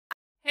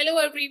Hello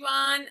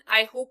everyone,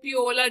 I hope you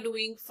all are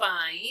doing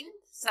fine.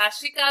 सत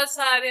श्री अकाल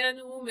सारिਆਂ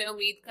ਨੂੰ। मैं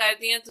उम्मीद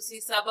करती हूं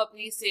तुसी सब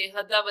अपनी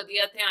सेहत ਦਾ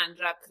ਵਧੀਆ ਧਿਆਨ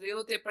ਰੱਖ ਰਹੇ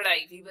ਹੋ ਤੇ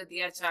ਪੜ੍ਹਾਈ ਵੀ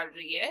ਵਧੀਆ ਚੱਲ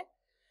ਰਹੀ ਹੈ।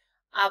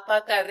 ਆਪਾਂ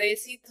ਕਰ ਰਹੇ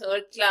ਸੀ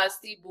 3rd ਕਲਾਸ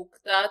ਦੀ ਬੁੱਕ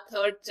ਦਾ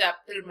 3rd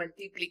ਚੈਪਟਰ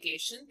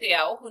ਮਲਟੀਪਲੀਕੇਸ਼ਨ ਤੇ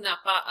ਆਓ ਹੁਣ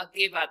ਆਪਾਂ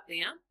ਅੱਗੇ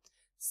ਵਧਦੇ ਹਾਂ।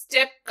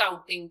 ਸਟੈਪ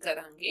ਕਾਊਂਟਿੰਗ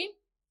ਕਰਾਂਗੇ।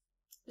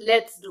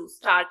 ਲੈਟਸ ਡੂ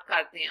ਸਟਾਰਟ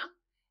ਕਰਦੇ ਹਾਂ।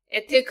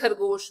 ਇੱਥੇ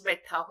ਖਰਗੋਸ਼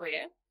ਬੈਠਾ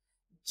ਹੋਇਆ ਹੈ।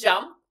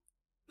 ਜੰਪ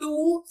 2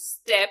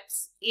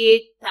 steps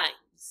 8 times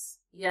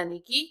यानी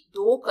कि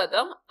 2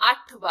 कदम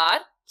 8 बार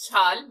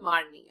छाल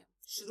मारनी है।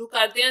 शुरू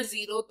करते हैं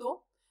 0 तो।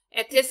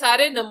 इत्थे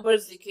सारे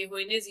नंबर्स लिखे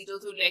हुए ने 0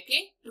 तो लेके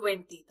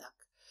 20 तक।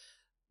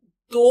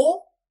 2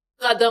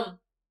 कदम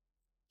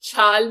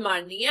छाल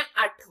मारनी है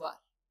 8 बार।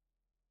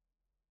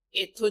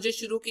 इत्थों जो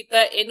शुरू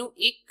किया इनू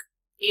 1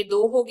 ये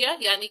 2 हो गया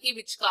यानी कि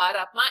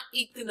विचकार आपां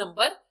 1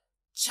 नंबर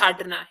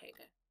छाड़ना है।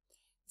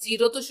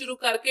 0 तो शुरू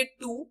करके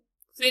 2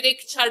 फिर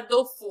 1 छाड़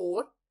दो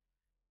 4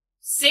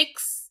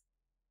 6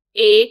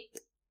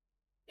 8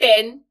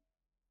 10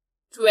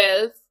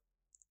 12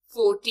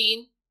 14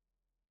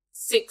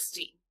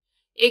 16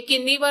 एक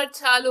कितनी बार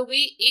छाल हो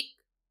गई 1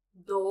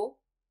 2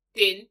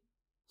 3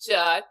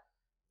 4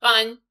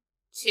 5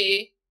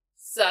 6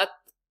 7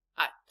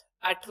 8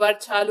 8 बार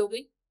छाल हो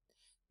गई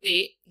ते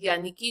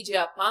यानी कि जे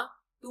आपां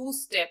 2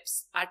 स्टेप्स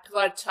 8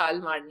 बार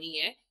छाल मारनी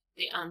है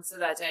ते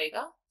आंसर आ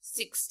जाएगा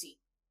 60।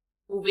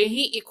 उवे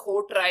ही एक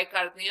और ट्राई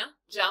करते हैं।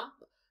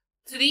 जंप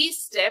 3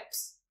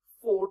 steps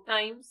 4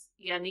 times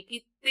यानी कि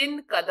 3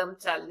 कदम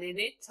चलने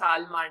ने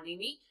छाल मारनी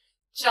नहीं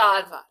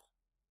 4 बार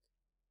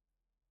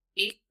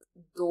 1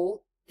 2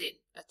 3।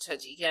 अच्छा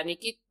जी यानी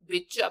कि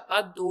विच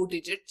आपां 2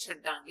 डिजिट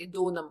छड्डांगे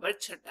 2 नंबर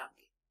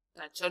छड्डांगे।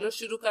 तो चलो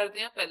शुरू करते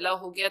हैं। पहला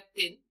हो गया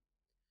 3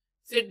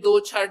 फिर 2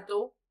 छड़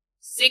दो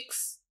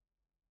 6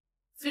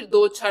 फिर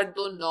 2 छड़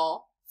दो 9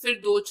 फिर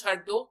 2 छड़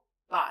दो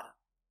 12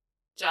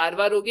 4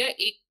 बार हो गया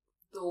 1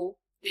 2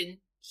 3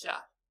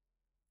 4।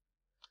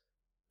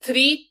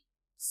 3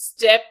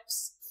 steps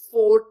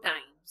 4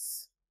 times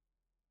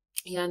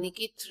यानी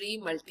कि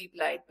 3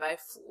 multiplied by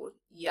 4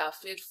 या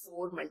फिर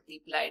 4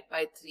 multiplied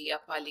by 3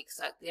 आप लिख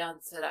सकते हैं।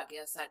 आंसर आ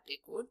गया साढ़े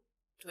को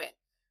 12।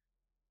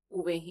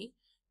 उवे ही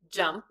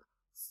जंप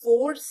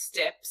 4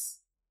 steps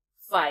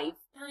 5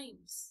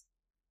 times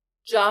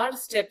 4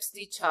 steps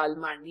दी छाल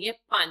मारनी है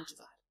 5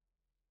 बार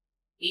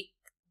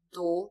 1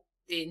 2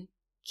 3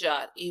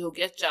 4 ये हो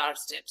गया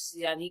 4 steps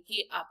यानी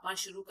कि आप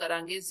शुरू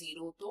करांगे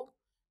 0 तो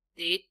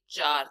ते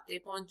 4 ते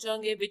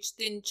पहुंचांगे विच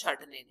 3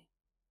 छड़ने ने।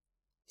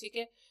 ठीक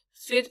है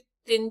फिर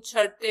 3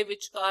 छड़ते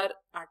विचकार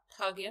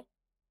 8 आ गया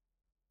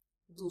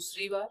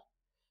दूसरी बार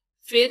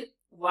फिर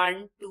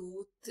 1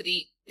 2 3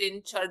 3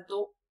 छड़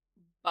दो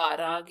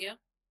 12 आ गया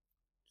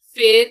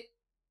फिर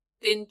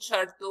 3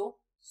 छड़ दो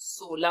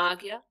 16 आ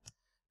गया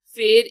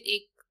फिर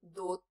 1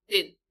 2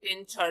 3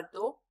 3 छड़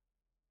दो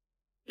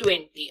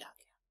 20 आ गया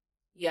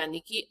यानी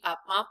कि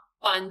आप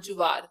 5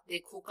 बार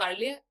देखो कर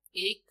लिया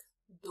 1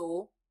 2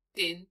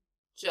 3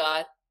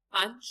 4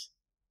 5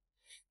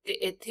 ते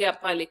इत्थे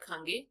आपां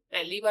लिखांगे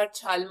पहली बार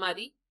छाल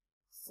मारी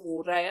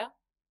 4 आया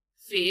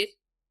फिर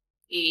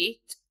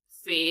 8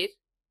 फिर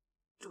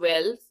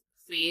 12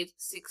 फिर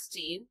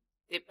 16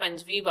 ते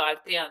पंजवीं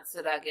बार ते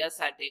आंसर आ गया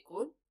साडे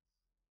कोल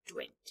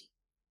 20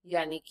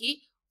 यानी कि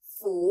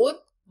 4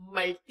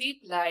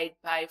 मल्टीप्लाइड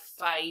बाय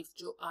 5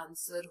 जो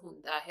आंसर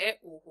हुंदा है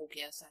वो हो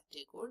गया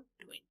साडे कोल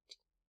 20।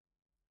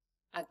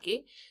 आगे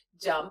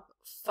जंप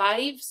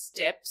 5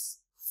 steps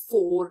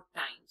 4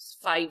 times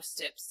 5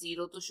 steps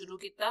 0 तो शुरू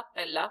किया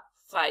पहला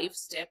 5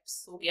 steps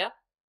हो गया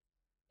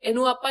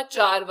इनू आपां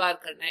 4 बार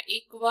करना है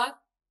 1 बार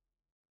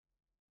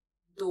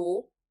 2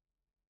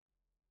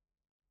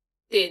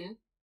 3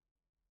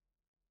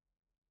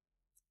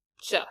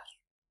 4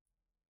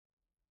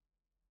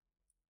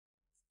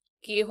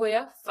 की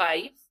होया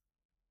 5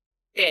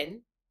 10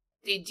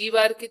 तीजी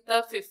बार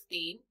किया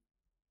 15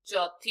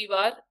 चौथी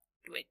बार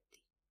 20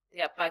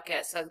 ते आपां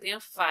कह सकते हैं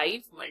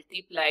 5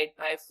 मल्टीप्लाइड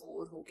बाय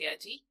 4 हो गया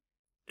जी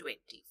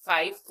 20।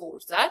 5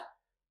 4s are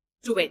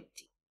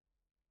 20।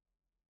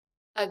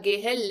 आगे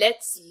है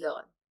लेट्स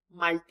लर्न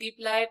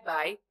मल्टीप्लाई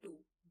बाय 2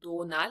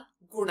 2 नाल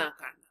गुणा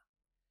करना।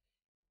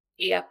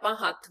 ये आपां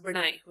हाथ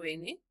बनाए हुए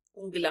ने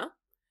उंगलां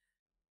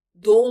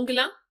 2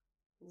 उंगलां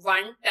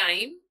 1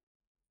 टाइम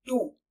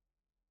 2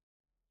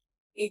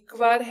 एक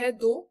बार है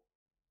 2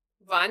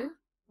 1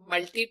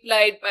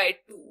 multiplied by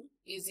 2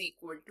 is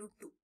equal to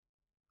 2।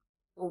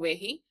 उवे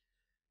ही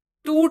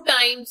 2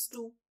 टाइम्स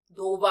 2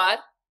 2 बार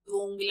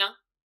 2 उंगलां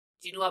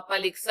जिन्हों आप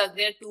लिख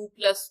सकते हैं 2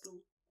 + 2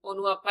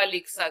 ओनू आप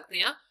लिख सकते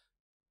हैं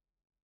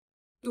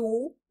 2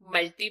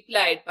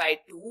 multiplied by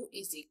 2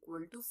 is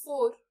equal to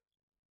 4।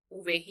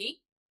 उवे ही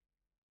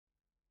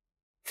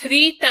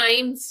 3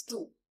 times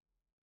 2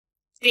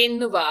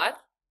 3 bar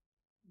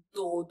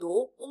 2 2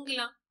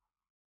 उंगलां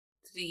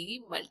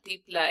 3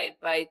 multiplied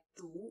by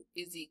 2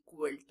 is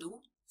equal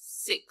to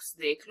 6।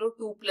 देख लो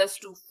 2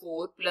 + 2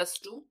 4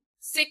 + 2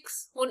 6।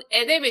 हुण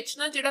इहदे विच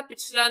ना जिहड़ा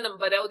पिछला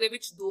नंबर है उहदे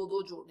विच 2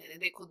 2 जोड़ने ने।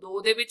 देखो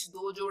 2 दे विच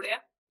 2 जोड़िया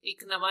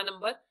एक नवा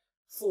नंबर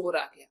 4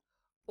 आ गया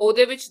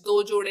ओहदे विच 2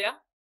 जोड़िया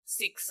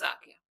 6 आ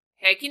गया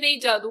है कि नहीं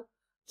जादू?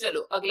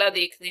 चलो अगला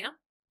देखते हैं।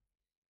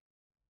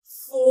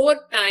 4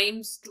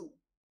 टाइम्स 2,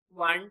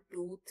 1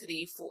 2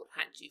 3 4,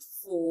 हाँ जी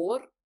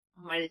 4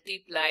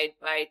 मल्टीप्लाइड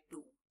बाय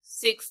 2,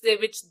 6 ਦੇ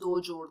ਵਿੱਚ 2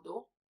 जोड़ दो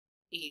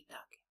 8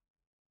 आ गया।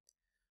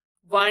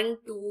 1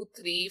 2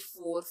 3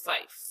 4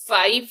 5,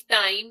 5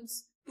 times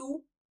 2,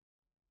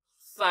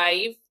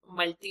 5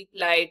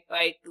 multiplied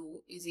by 2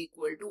 is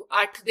equal to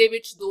 8 ਦੇ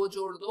ਵਿੱਚ 2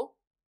 जोड़ दो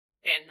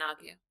 10 आ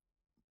गया।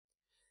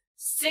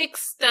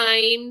 6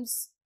 टाइम्स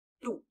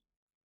 2,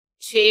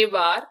 6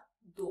 बार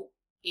 2,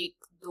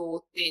 1 2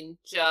 3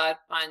 4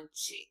 5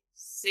 6,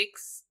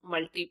 6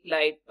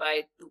 मल्टीप्लाइड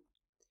बाय 2,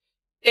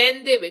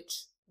 10 ਦੇ ਵਿੱਚ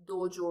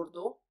 2 जोड़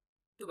दो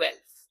 12।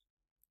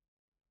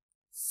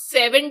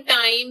 7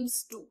 टाइम्स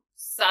 2,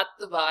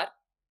 7 बार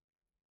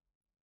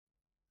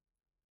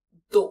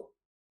 2,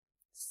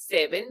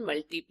 7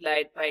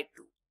 मल्टीप्लाइड बाय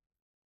 2,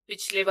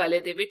 पिछले वाले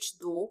ਦੇ ਵਿੱਚ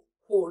 2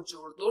 ਹੋਰ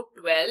जोड़ दो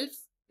 12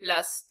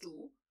 प्लस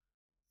 2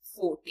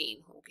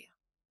 14 हो गया।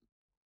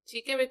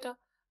 ठीक है बेटा।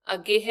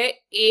 आगे है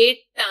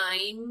 8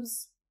 टाइम्स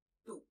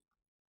 2,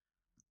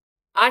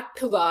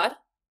 8 बार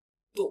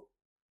 2,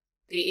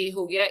 तो ये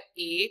हो गया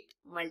 8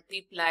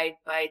 multiplied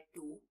by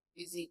 2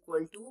 is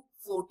equal to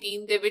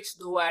 14 ਦੇ ਵਿੱਚ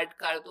 2 ऐड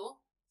कर दो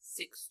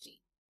 16।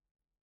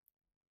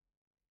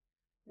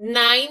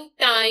 9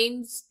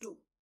 टाइम्स 2,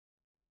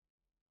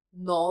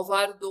 9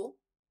 बार 2,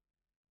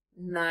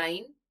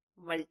 9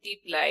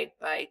 मल्टीप्लाइड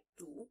बाय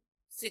 2,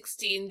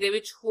 16 ਦੇ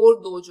ਵਿੱਚ ਹੋਰ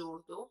 2 जोड़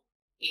दो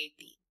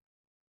 18।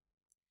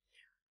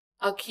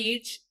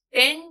 अखीर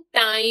 10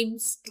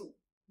 times 2,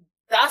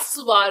 10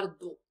 bar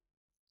 2,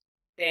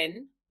 10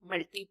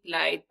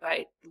 multiplied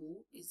by 2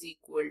 is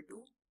equal to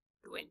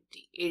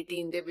 20।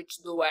 18 ਦੇ ਵਿੱਚ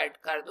 2 ऐड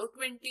कर दो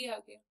 20 आ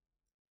गया।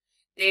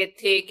 ਤੇ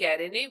ਇੱਥੇ ਕਹਿ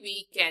ਰਹੇ ਨੇ we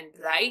can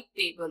write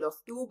table of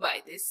 2 by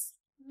this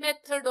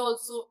method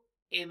also।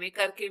 ਐਵੇਂ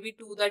ਕਰਕੇ ਵੀ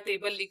 2 ਦਾ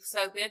ਟੇਬਲ ਲਿਖ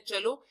ਸਕਦੇ ਹਾਂ।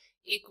 ਚਲੋ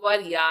ਇੱਕ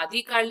ਵਾਰ याद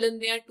ही कर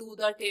लेंदे हैं 2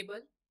 ਦਾ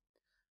table.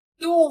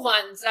 2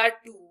 1s are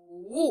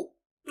 2,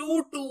 2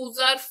 2s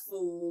are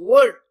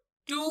 4,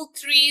 2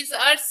 3s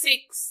are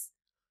 6,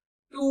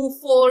 2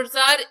 4s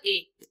are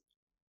 8,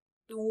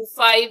 2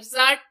 5s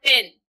are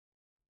 10,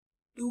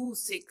 2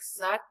 6s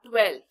are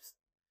 12,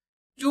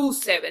 2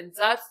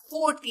 7s are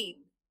 14,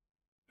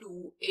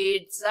 2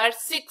 8s are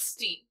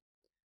 16,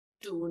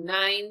 2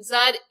 9s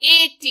are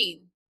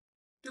 18,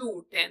 2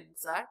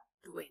 10s are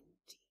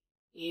 20।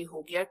 ये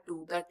हो गया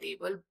 2 ਦਾ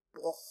ਟੇਬਲ।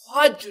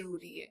 बहुत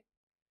जरूरी है,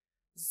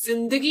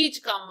 जिंदगी च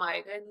काम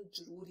आएगा, इन्हू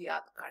जरूर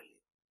याद कर लियो।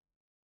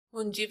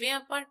 हुण जिवें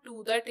आपां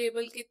 2 ਦਾ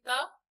ਟੇਬਲ ਕੀਤਾ,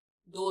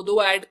 2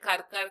 ऐड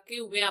कर करके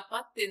उवें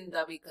आपां 3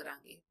 ਦਾ भी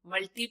करांगे।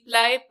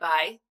 मल्टीप्लाई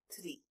बाय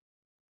 3,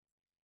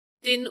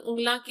 3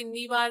 ਉਂਗਲਾਂ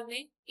कितनी बार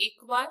ने?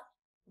 एक बार।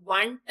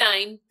 1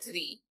 टाइम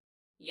 3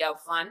 या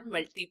 1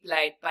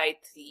 multiplied by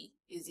 3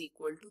 is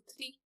equal to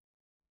 3।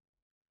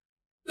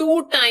 2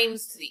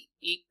 times 3,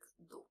 1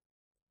 2,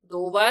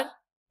 2 bar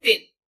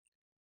 3,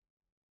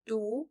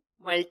 2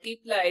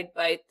 multiplied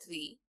by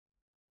 3,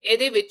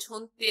 ਇਹਦੇ ਵਿੱਚ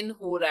ਹੁਣ 3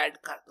 ਹੋਰ ਐਡ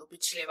ਕਰ ਦੋ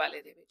ਪਿਛਲੇ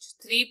ਵਾਲੇ ਦੇ ਵਿੱਚ।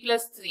 3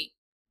 plus 3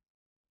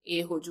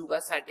 ਇਹ ਹੋ ਜਾਊਗਾ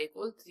ਸਾਡੇ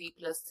ਕੋਲ 3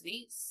 plus 3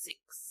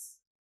 6।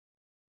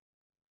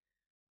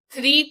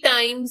 3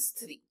 times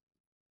 3,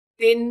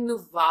 3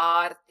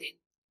 war 3,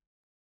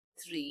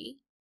 3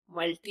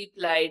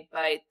 multiplied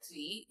by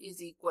 3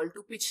 is equal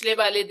to पिछले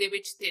वाले ਦੇ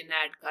ਵਿੱਚ 3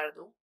 ऐड कर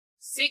दो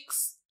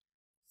 6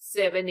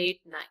 7 8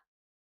 9,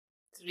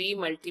 3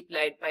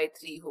 मल्टीप्लाइड बाय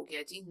 3 हो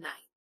गया जी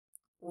 9।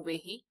 उवे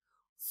ही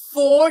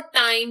 4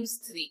 टाइम्स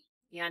 3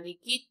 यानी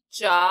कि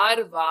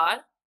 4 बार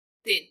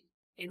 3,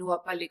 इनू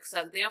आपां लिख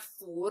सकते हैं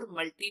 4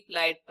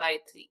 मल्टीप्लाइड बाय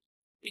 3।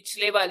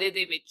 पिछले वाले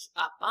दे विच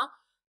आपां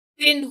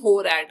 3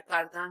 होर ऐड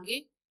कर दांगे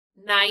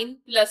 9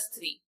 प्लस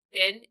 3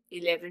 10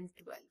 11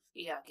 12,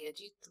 ये आ गया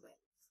जी 12।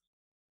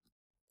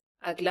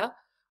 अगला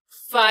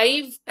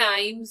 5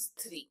 times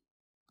 3,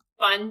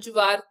 5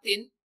 bar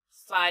 3,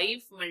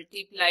 5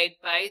 multiplied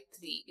by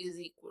 3 is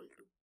equal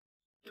to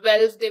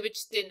 12 ਦੇ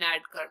ਵਿੱਚ 3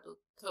 ऐड कर दो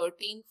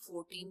 13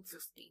 14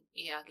 15,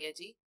 ये आ गया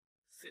जी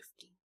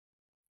 15।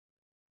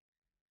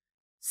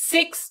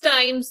 6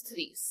 times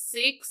 3,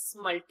 6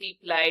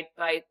 multiplied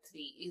by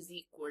 3 is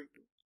equal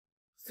to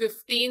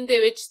 15 ਦੇ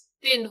ਵਿੱਚ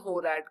 3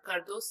 ਹੋਰ ऐड कर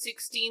दो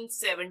 16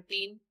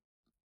 17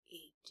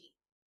 18।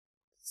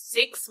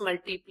 6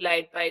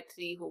 multiplied by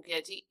 3 हो गया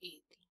जी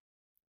 18।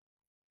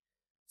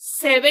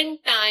 7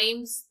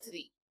 times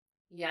 3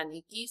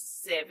 यानी कि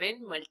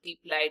 7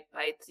 multiplied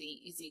by 3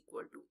 is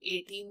equal to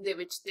 18 ਦੇ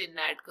ਵਿੱਚ 3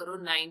 ऐड करो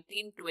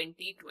 19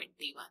 20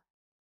 21।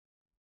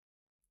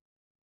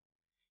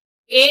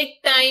 8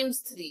 times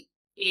 3,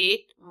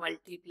 8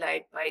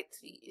 multiplied by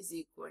 3 is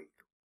equal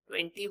to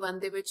 21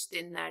 ਦੇ ਵਿੱਚ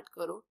 3 ऐड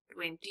करो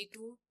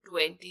 22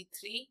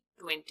 23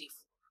 24।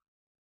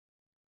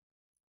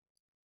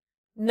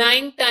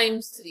 9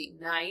 times 3,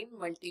 9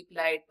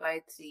 multiplied by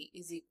 3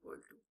 is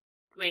equal to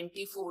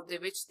 24 ਦੇ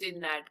ਵਿੱਚ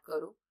 3 ऐड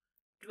करो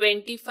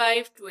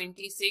 25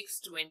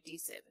 26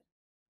 27।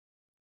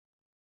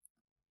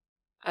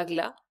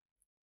 अगला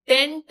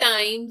 10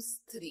 times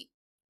 3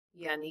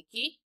 यानी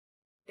कि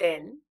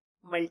 10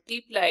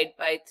 मल्टीप्लाइड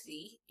बाय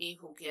 3, ये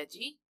हो गया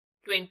जी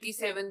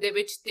 27 ਦੇ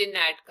ਵਿੱਚ 3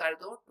 ਐਡ ਕਰ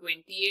ਦੋ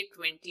 28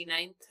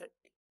 29 30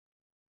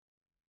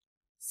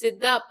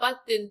 ਸਿੱਧਾ ਆਪਾਂ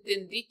 3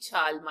 3 ਦੀ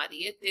ਛਾਲ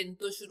ਮਾਰੀ ਹੈ 3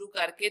 ਤੋਂ ਸ਼ੁਰੂ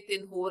ਕਰਕੇ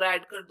 3 ਹੋਰ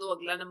ਐਡ ਕਰ ਦੋ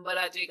ਅਗਲਾ ਨੰਬਰ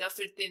ਆ ਜਾਏਗਾ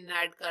ਫਿਰ 3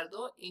 ਐਡ ਕਰ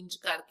ਦੋ ਇੰਜ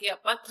ਕਰਕੇ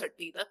ਆਪਾਂ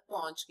 30 ਤੱਕ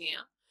ਪਹੁੰਚ ਗਏ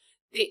ਆ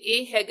ਤੇ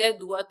ਇਹ ਹੈਗਾ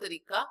ਦੂਆ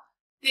ਤਰੀਕਾ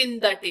 3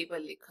 ਦਾ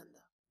ਟੇਬਲ ਲਿਖਣ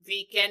ਦਾ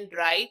we can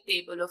write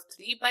table of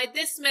 3 by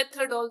this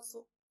method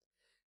also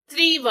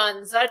 3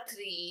 ones are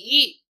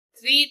 3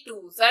 3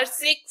 twos are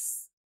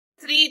 6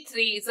 3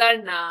 threes are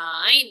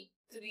 9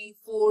 3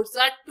 fours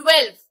are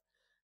 12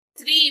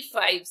 3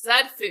 fives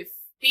are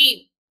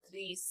 15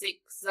 3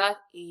 sixes are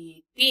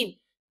 18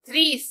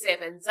 3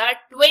 sevens are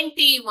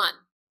 21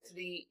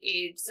 3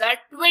 eights are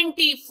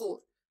 24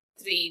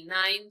 3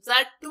 nines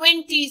are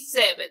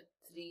 27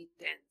 3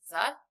 tens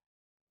are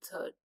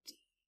 30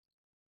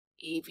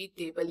 ਇਹ ਵੀ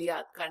ਟੇਬਲ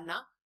ਯਾਦ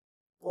ਕਰਨਾ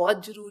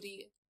ਬਹੁਤ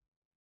ਜ਼ਰੂਰੀ ਹੈ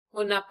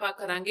ਹੁਣ ਆਪਾਂ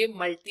ਕਰਾਂਗੇ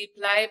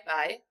ਮਲਟੀਪਲਾਈ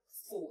ਬਾय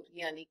 4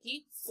 यानी कि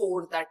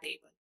 4 ਦਾ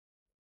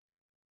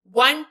ਟੇਬਲ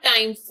 1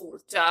 टाइम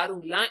 4 चार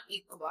उंगलां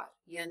एक बार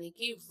यानी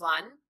कि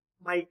 1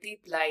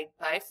 मल्टीप्लाइड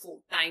बाय 4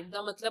 टाइम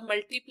ਦਾ मतलब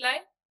मल्टीप्लाई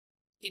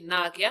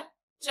कितना आ गया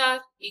 4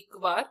 एक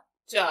बार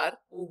 4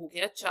 वो हो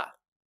गया 4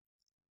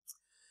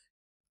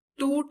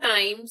 2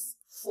 टाइम्स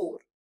 4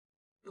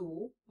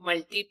 2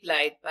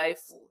 मल्टीप्लाइड बाय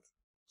 4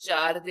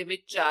 4 ਦੇ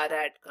ਵਿੱਚ 4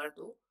 ऐड कर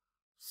दो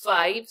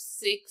 5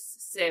 6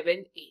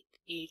 7 8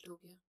 8 हो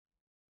गया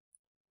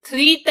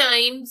 3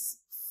 टाइम्स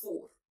 4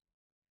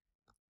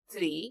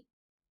 3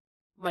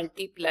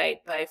 मल्टीप्लाइड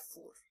बाय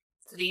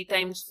 4 3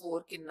 टाइम्स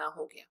 4 कितना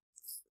हो गया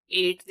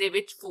 8 ਦੇ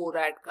ਵਿੱਚ 4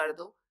 ऐड कर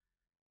दो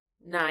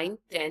 9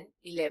 10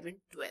 11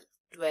 12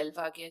 12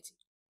 आ गया जी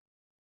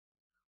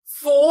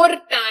 4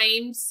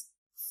 टाइम्स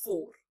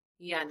 4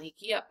 यानी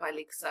कि आप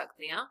लिख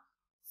सकते हैं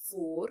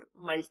 4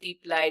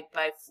 मल्टीप्लाइड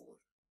बाय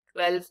 4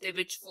 12 ਦੇ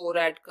ਵਿੱਚ 4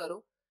 ऐड करो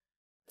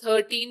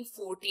 13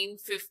 14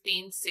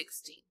 15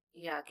 16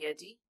 ये आ गया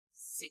जी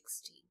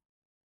 16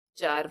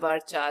 4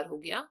 बार 4 हो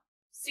गया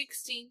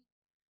 16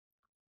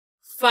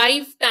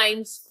 5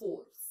 टाइम्स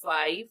 4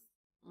 5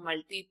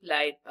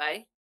 मल्टीप्लाइड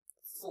बाय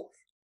 4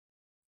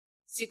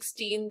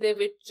 16 ਦੇ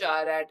ਵਿੱਚ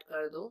 4 ऐड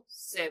कर दो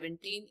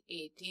 17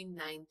 18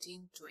 19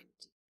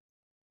 20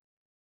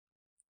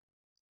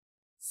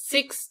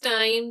 6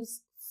 टाइम्स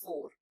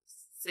 4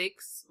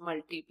 6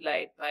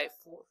 मल्टीप्लाइड बाय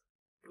 4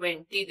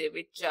 20 ਦੇ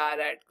ਵਿੱਚ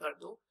 4 ऐड कर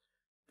दो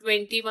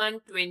 21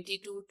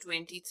 22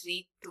 23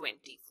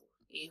 24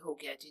 ये हो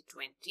गया जी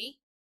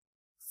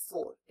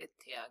 24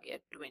 इत्थे आ गया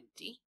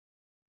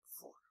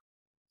 24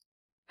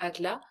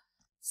 अगला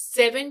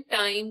 7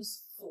 times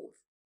 4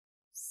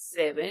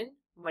 7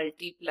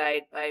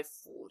 multiplied by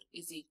 4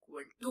 is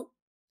equal to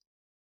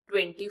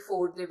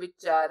 24 ਦੇ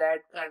ਵਿੱਚ 4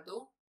 ऐड कर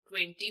दो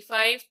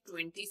 25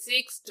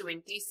 26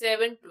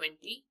 27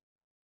 28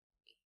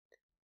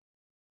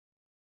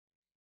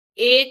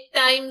 8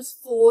 टाइम्स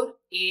 4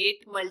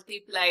 8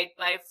 मल्टीप्लाइड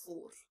बाय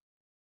 4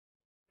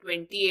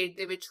 28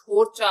 ਦੇ ਵਿੱਚ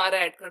ਹੋਰ 4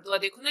 ऐड कर दो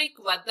देखो ना एक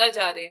वादा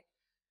जा रहा है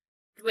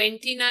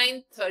 29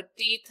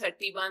 30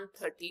 31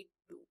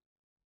 32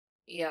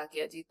 ये आ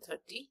गया जी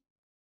 32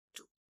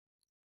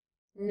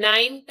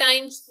 9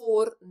 times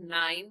 4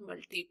 9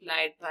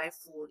 multiplied by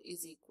 4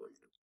 is equal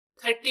to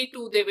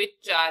 32 ਦੇ ਵਿੱਚ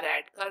 4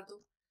 ऐड कर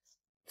दो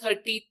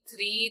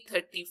 33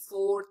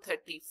 34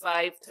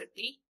 35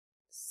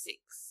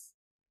 36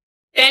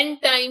 10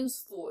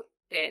 times 4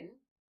 10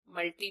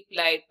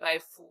 multiplied by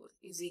 4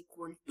 is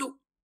equal to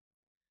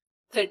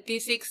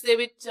 36 ਦੇ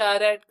ਵਿੱਚ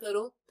 4 ऐड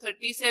करो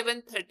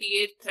 37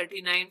 38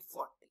 39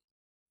 40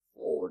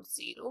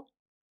 40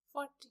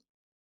 40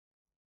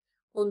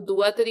 ਹੁਣ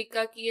ਦੂਆ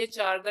ਤਰੀਕਾ ਕੀ ਹੈ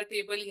 4 ਦਾ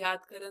ਟੇਬਲ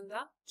ਯਾਦ ਕਰਨ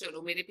ਦਾ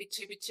ਚਲੋ ਮੇਰੇ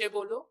ਪਿੱਛੇ ਪਿੱਛੇ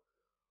ਬੋਲੋ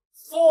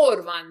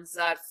 4 ones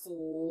are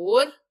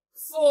 4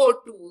 4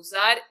 twos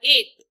are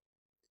 8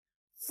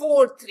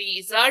 4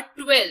 threes are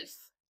 12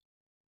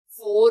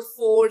 4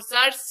 fours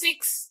are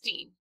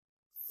 16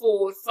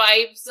 4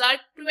 fives are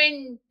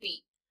 20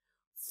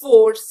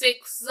 4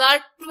 sixes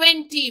are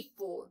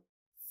 24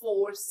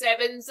 4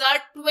 sevens are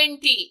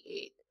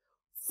 28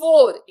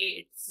 4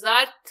 eights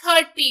are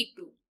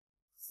 32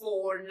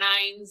 4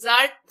 nines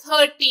are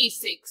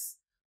 36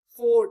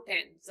 4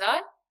 tens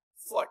are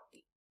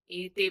 40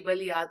 ये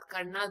टेबल याद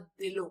करना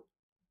दिलो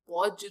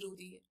बहुत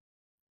जरूरी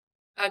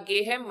है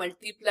आगे है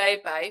मल्टीप्लाई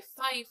बाय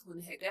 5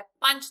 हुन हैगा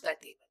 5 ਦਾ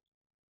ਟੇਬਲ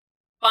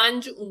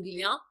 5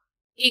 उंगलियां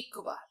एक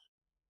बार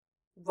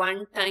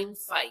 1 टाइम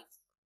 5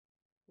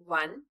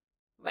 1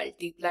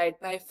 मल्टीप्लाइड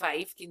बाय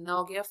 5 कितना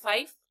हो गया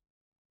 5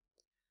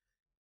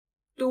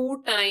 2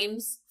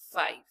 times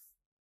 5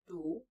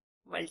 2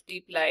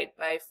 multiplied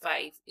by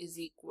 5 is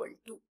equal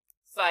to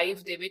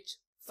 5 ਦੇ ਵਿੱਚ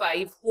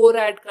 5 ਹੋਰ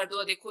ऐड कर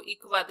दो देखो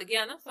एक ਵੱਧ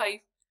ਗਿਆ ना 5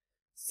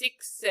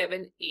 6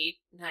 7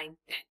 8 9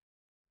 10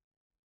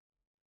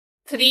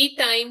 3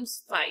 times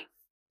 5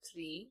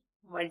 3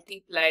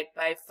 multiplied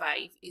by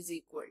 5 is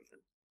equal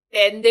to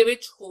 10 ਦੇ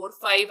ਵਿੱਚ ਹੋਰ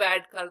 5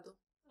 ऐड कर दो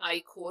ਆ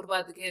ਇੱਕ ਹੋਰ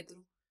ਵੱਧ ਗਿਆ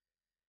ਇਧਰੋਂ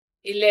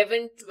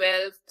 11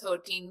 12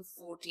 13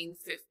 14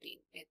 15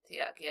 ਇੱਥੇ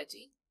ਆ ਗਿਆ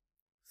ਜੀ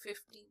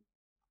 15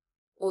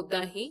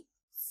 ਉਦਾਂ ਹੀ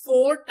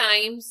 4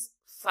 टाइम्स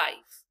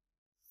 5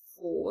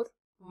 4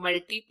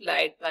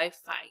 मल्टीप्लाइड बाय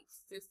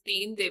 5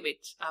 15 ਦੇ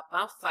ਵਿੱਚ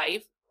ਆਪਾਂ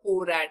 5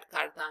 ਹੋਰ ਐਡ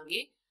ਕਰ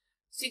ਦਾਂਗੇ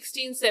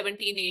 16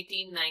 17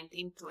 18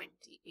 19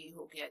 20 ਇਹ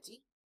ਹੋ ਗਿਆ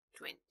ਜੀ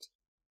 20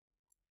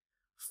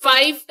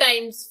 5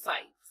 times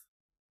 5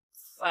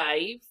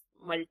 5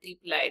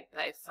 multiplied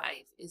by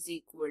 5 is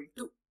equal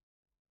to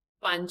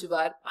 5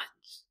 ਵਾਰ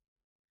 5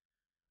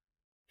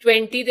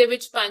 20 ਦੇ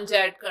ਵਿੱਚ 5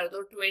 ਐਡ ਕਰ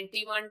ਦੋ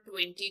 21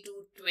 22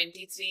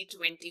 23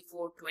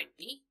 24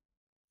 25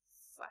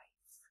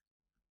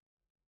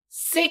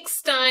 6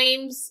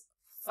 times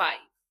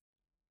 5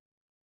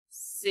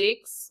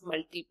 6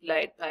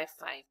 multiplied by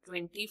 5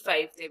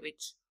 25 ਦੇ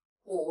ਵਿੱਚ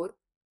ਹੋਰ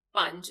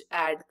 5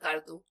 ਐਡ ਕਰ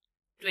ਦੋ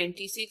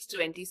 26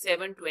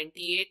 27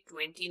 28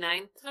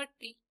 29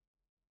 30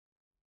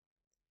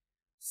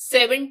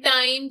 7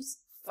 times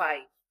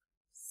 5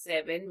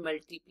 7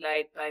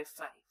 multiplied by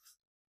 5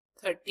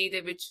 30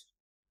 ਦੇ ਵਿੱਚ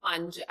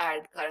 5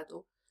 ਐਡ ਕਰ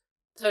ਦੋ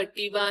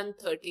 31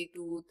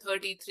 32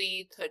 33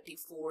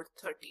 34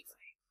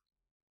 35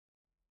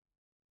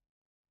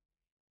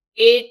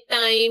 8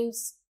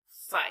 times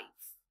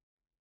 5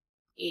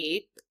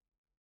 8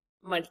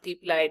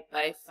 multiplied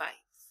by 5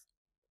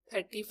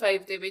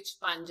 35 ਦੇ ਵਿੱਚ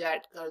 5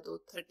 ਐਡ ਕਰ ਦੋ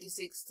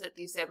 36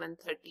 37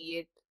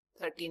 38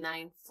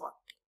 39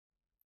 40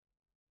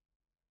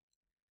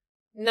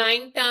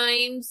 9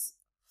 times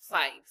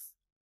 5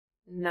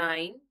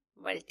 9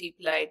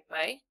 multiplied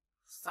by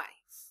 5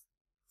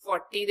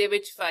 40 ਦੇ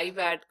ਵਿੱਚ 5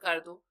 ਐਡ ਕਰ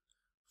ਦੋ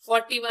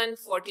 41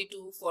 42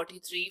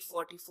 43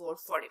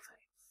 44 45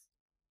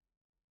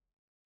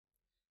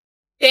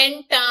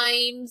 10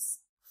 times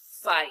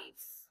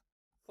 5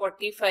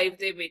 45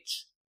 ਦੇ ਵਿੱਚ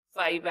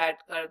 5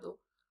 ਐਡ ਕਰ ਦੋ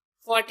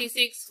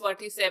 46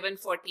 47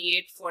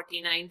 48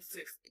 49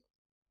 50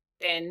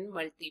 10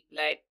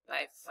 multiplied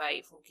by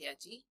 5 ਹੋ ਗਿਆ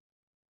ਜੀ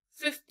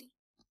 50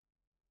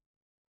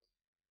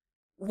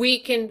 We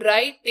can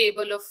write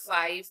table of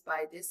 5 by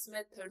this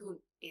method ਹੁਣ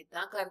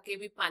ਇਦਾਂ ਕਰਕੇ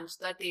ਵੀ 5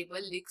 ਦਾ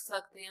ਟੇਬਲ ਲਿਖ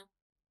ਸਕਦੇ ਹਾਂ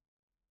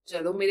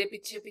ਚਲੋ ਮੇਰੇ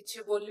ਪਿੱਛੇ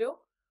ਪਿੱਛੇ ਬੋਲਿਓ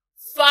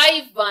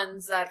 5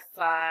 ones are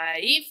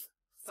 5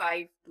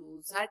 5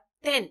 twos are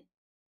 10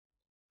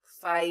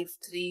 5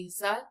 threes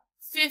are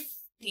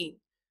 15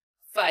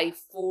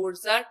 5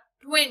 fours are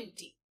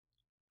 20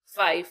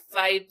 5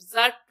 fives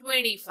are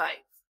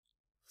 25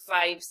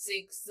 5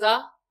 sixes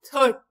are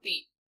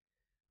 30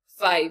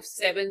 5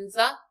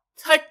 sevens are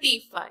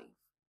 35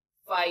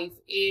 5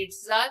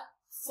 eights are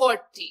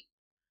 40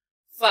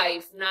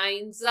 5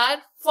 nines are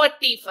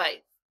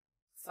 45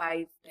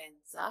 5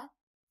 tens are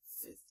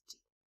 50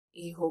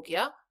 ਇਹ ਹੋ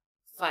ਗਿਆ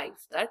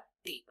 5 ਦਾ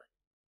ਟੇਬਲ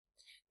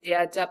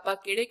ਤੇ ਅੱਜ ਆਪਾਂ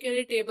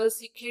ਕਿਹੜੇ ਟੇਬਲ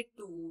ਸਿੱਖੇ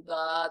 2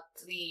 ਦਾ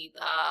 3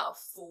 ਦਾ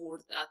 4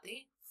 ਦਾ ਤੇ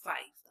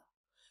 5 ਦਾ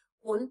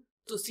ਹੁਣ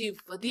ਤੁਸੀਂ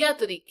ਵਧੀਆ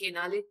ਤਰੀਕੇ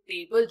ਨਾਲ ਇਹ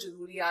ਟੇਬਲ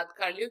ਜ਼ਰੂਰ ਯਾਦ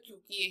ਕਰ ਲਿਓ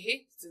ਕਿਉਂਕਿ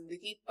ਇਹ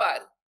ਜ਼ਿੰਦਗੀ ਭਰ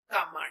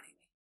ਕੰਮ ਆਣੇ ਨੇ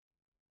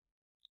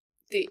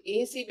ਤੇ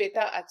ਇਹ ਸੀ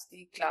ਬੇਟਾ ਅੱਜ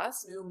ਦੀ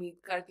ਕਲਾਸ ਮੈਂ ਉਮੀਦ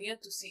ਕਰਦੀ ਹਾਂ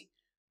ਤੁਸੀਂ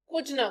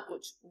ਕੁਝ ਨਾ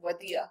ਕੁਝ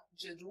ਵਧੀਆ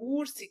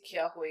ਜ਼ਰੂਰ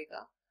ਸਿੱਖਿਆ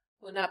ਹੋਵੇਗਾ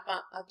ਹੁਣ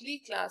ਆਪਾਂ ਅਗਲੀ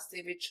ਕਲਾਸ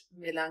ਦੇ ਵਿੱਚ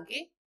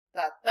ਮਿਲਾਂਗੇ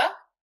ਤਦ ਤੱਕ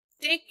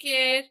ਟੇਕ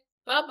ਕੇਅਰ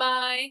ਬਾਏ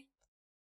ਬਾਏ